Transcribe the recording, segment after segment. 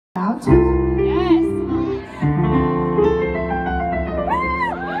Out? Yes.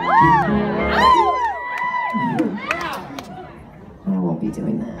 I won't be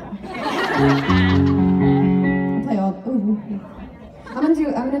doing that. I'll play all. Ooh. I'm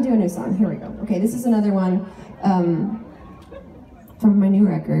gonna do a new song. Here we go. Okay, this is another one from my new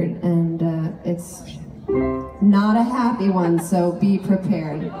record, and it's not a happy one. So be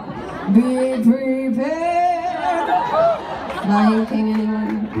prepared. Be prepared. Lion King,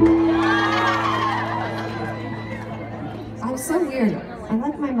 anyone? I'm so weird. I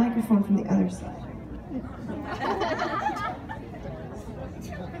like my microphone from the other side.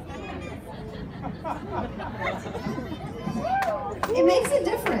 It makes a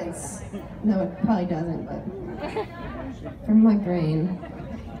difference. No, it probably doesn't, but from my brain.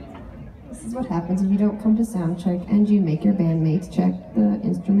 This is what happens if you don't come to sound check and you make your bandmates check the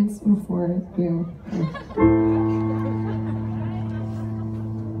instruments before you.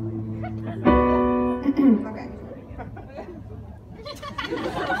 Okay.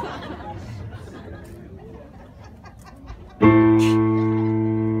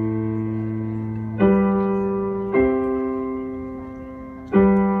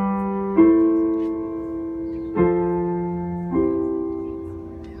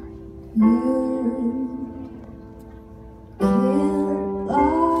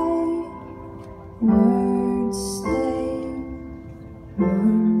 Words stay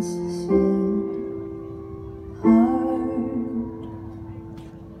once said, hard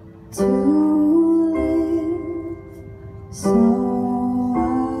to live, so I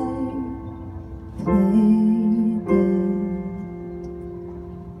play dead.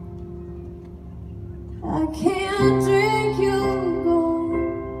 I can't drink you gone,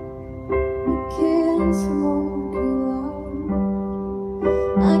 I can't smoke you out,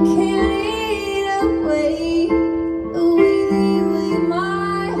 I can't away, the way they weigh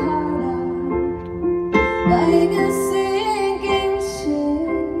my heart out, like a sinking ship,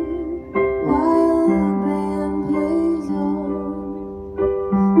 while the band plays on.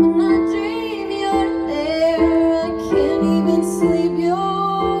 When I dream you're there, I can't even sleep,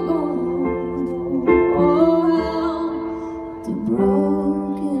 you're gone. Oh, how do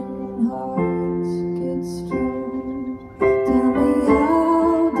broken hearts get strong? Tell me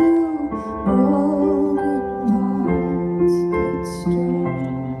how do broken hearts get strong?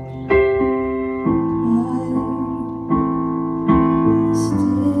 I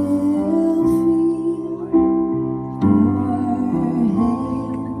still feel your hand in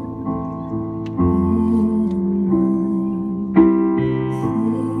mine.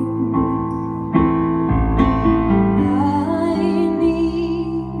 I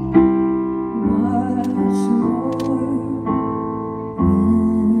need much more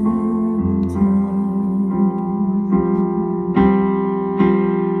than time.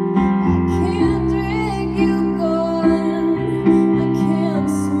 I can't drink you gone, I can't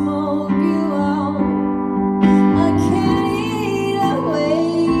smoke you out, I can't eat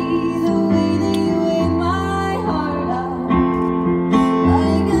away the way that you weigh my heart out,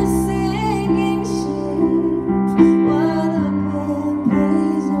 like a sinking ship, while the band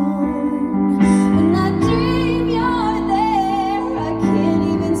plays on. When I dream you're there, I can't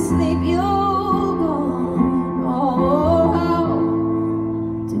even sleep, you're gone. Oh, how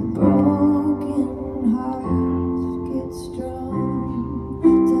do broken hearts get strong?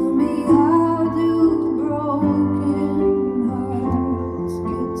 Tell me how do broken hearts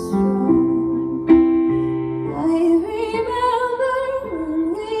get strong? I remember when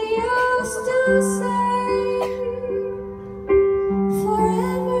we used to say,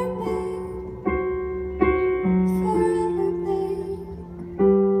 forever babe, forever babe.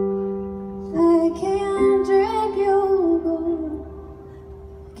 I can't drink you gone,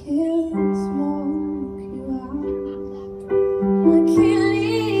 can't smoke